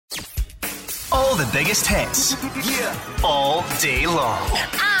the biggest hits. Yeah. All day long.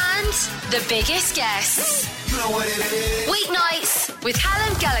 And the biggest guests. You know what it is. Weeknights with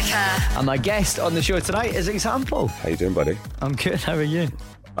Callum Gallacher. And my guest on the show tonight is Example. How you doing, buddy? I'm good, how are you?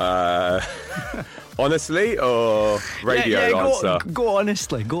 Honestly or radio answer? Go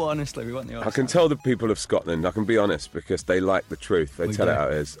honestly, we want the answer. I can tell the people of Scotland, I can be honest, because they like the truth. They tell it how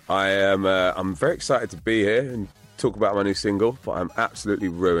it is. I'm very excited to be here and talk about my new single, but I'm absolutely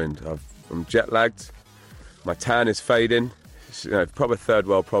ruined. I'm jet lagged, my tan is fading, proper third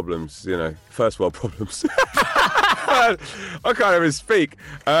world problems, first world problems. I can't even speak.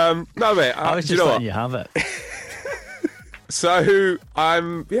 No, mate, I was just letting you have it. So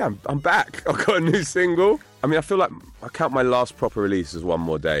I'm back. I've got a new single. I mean, I feel like I count my last proper release as One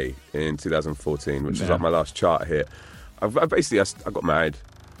More Day in 2014, which was like my last chart hit. I got married,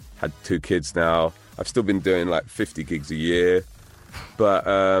 had 2 kids now. I've still been doing like 50 gigs a year, but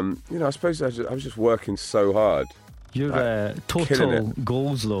I suppose I was just working so hard. Your total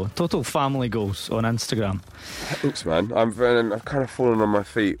goals, though, total family goals on Instagram. Thanks, man. I've kind of fallen on my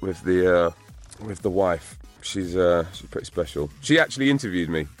feet with the wife. She's pretty special. She actually interviewed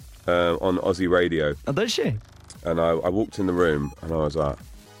me on Aussie radio. Oh, did she? And I walked in the room and I was like,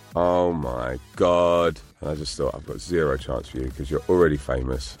 oh my God. And I just thought, I've got zero chance for you because you're already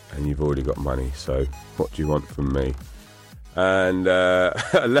famous and you've already got money. So what do you want from me? And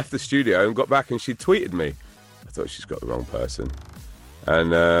I left the studio and got back and she tweeted me. I thought she's got the wrong person.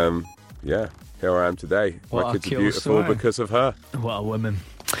 And here I am today. My kids are beautiful because of her. What a woman.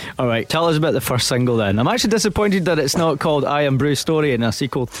 All right, tell us about the first single then. I'm actually disappointed that it's not called I Am Bruce Story and a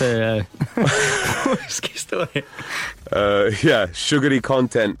sequel to Whiskey Story. Sugary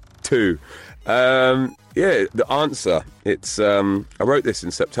Content 2. The answer. It's I wrote this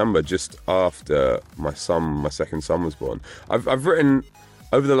in September just after my second son was born. I've written,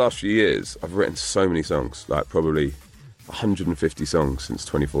 over the last few years, I've written so many songs, like probably 150 songs since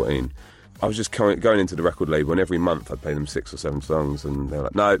 2014. I was just going into the record label and every month I'd play them 6 or 7 songs and they were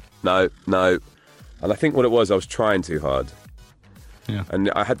like, no. And I think what it was, I was trying too hard. Yeah. And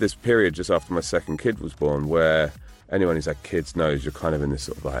I had this period just after my second kid was born where anyone who's had kids knows you're kind of in this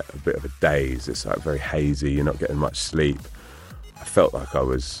sort of like a bit of a daze. It's like very hazy, you're not getting much sleep. I felt like I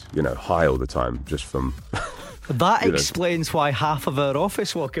was, high all the time just from... That explains why half of our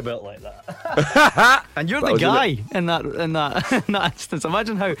office walk about like that. And you're the guy in that instance.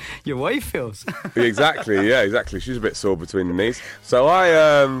 Imagine how your wife feels. Exactly. She's a bit sore between the knees. So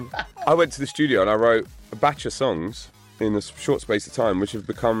I went to the studio and I wrote a batch of songs in a short space of time, which have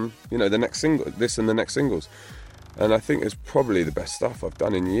become, the next single, this and the next singles. And I think it's probably the best stuff I've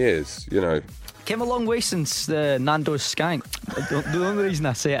done in years, Came a long way since the Nando's Skank. The only reason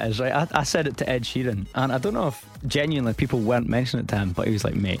I say it is, right, I said it to Ed Sheeran, and I don't know if genuinely people weren't mentioning it to him, but he was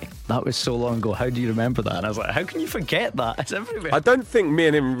like, mate, that was so long ago, how do you remember that? And I was like, how can you forget that? It's everywhere. I don't think me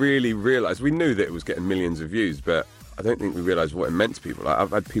and him really realised. We knew that it was getting millions of views, but I don't think we realised what it meant to people. Like, I've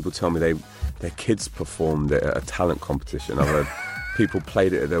had people tell me their kids performed it at a talent competition. I've heard people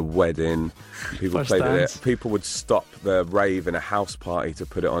played it at their wedding. People would stop the rave in a house party to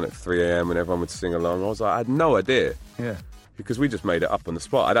put it on at 3 a.m. and everyone would sing along. I was like, I had no idea. Yeah. Because we just made it up on the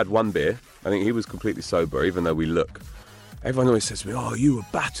spot. I'd had 1 beer. I think he was completely sober, even though we look. Everyone always says to me, oh, you were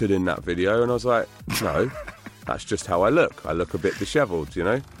battered in that video. And I was like, no, that's just how I look. I look a bit dishevelled,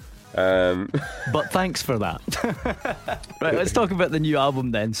 But thanks for that. Right, let's talk about the new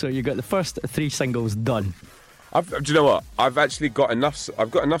album then. So you got the first 3 singles done. Do you know what? I've actually got enough.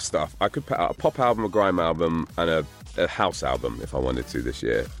 I've got enough stuff. I could put out a pop album, a grime album, and a house album if I wanted to this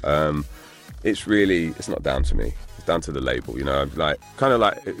year. It's not down to me. It's down to the label. Kind of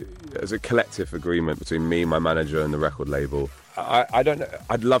like as a collective agreement between me, my manager, and the record label. I don't know.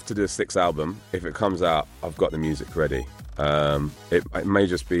 I'd love to do a 6th album. If it comes out, I've got the music ready. It may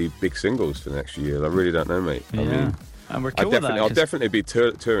just be big singles for the next few years. I really don't know, mate. Yeah. I mean, and we're cool with that. I'll definitely be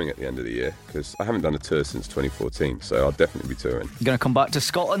touring at the end of the year because I haven't done a tour since 2014, so I'll definitely be touring. You're going to come back to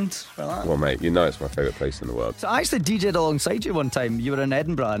Scotland for that? Well, mate, it's my favourite place in the world. So I actually DJ'd alongside you one time. You were in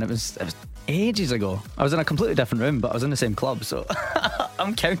Edinburgh and it was ages ago. I was in a completely different room, but I was in the same club, so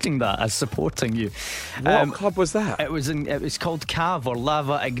I'm counting that as supporting you. What club was that? It was called Cav or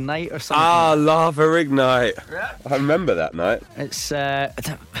Lava Ignite or something. Ah, Lava Ignite. Yeah. I remember that night. It's I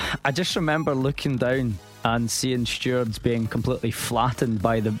just remember looking down and seeing stewards being completely flattened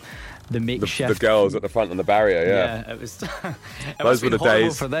by the makeshift. The girls at the front on the barrier, yeah. It was. Those were the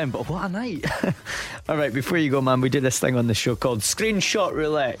days for them, but what a night! All right, before you go, man, we do this thing on the show called Screenshot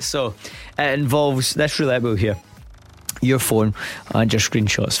Roulette. So it involves this roulette wheel here, your phone, and your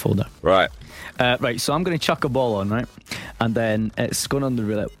screenshots folder. Right. Right, so I'm going to chuck a ball on, right? And then it's going on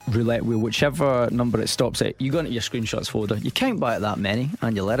the roulette wheel, whichever number it stops at. You go into your screenshots folder, you count by that many,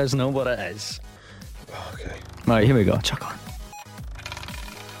 and you let us know what it is. Okay. Right, here we go. Chuck on.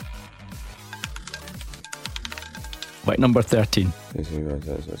 Right, number 13.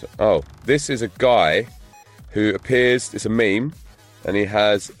 Oh, this is a guy who appears, it's a meme, and he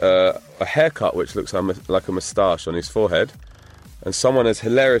has a haircut which looks like a moustache on his forehead. And someone has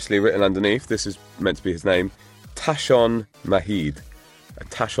hilariously written underneath, this is meant to be his name, Tashon Mahid.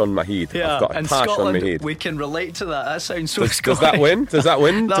 Tashon Mahid. Yeah, I've got a and Tashon Scotland, Mahid. we can relate to that. That sounds so Does Scottish. that win? Does that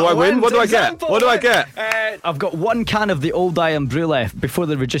win? Do I win? What do I get? What do I get? I've got one can of the old Iron Brew left before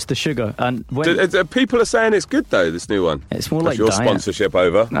they reduced the sugar. And when People are saying it's good though, this new one. It's more That's like your diet. sponsorship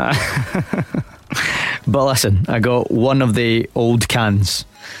over. But listen, I got one of the old cans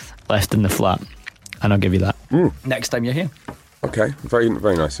left in the flat, and I'll give you that next time you're here. Okay, very,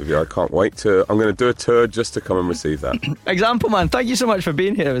 very nice of you. I can't wait to. I'm going to do a tour just to come and receive that. Example, man, thank you so much for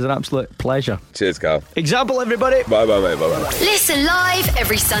being here. It was an absolute pleasure. Cheers, Cal. Example, everybody. Bye, bye, mate. Bye, bye. Listen live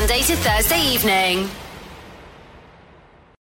every Sunday to Thursday evening.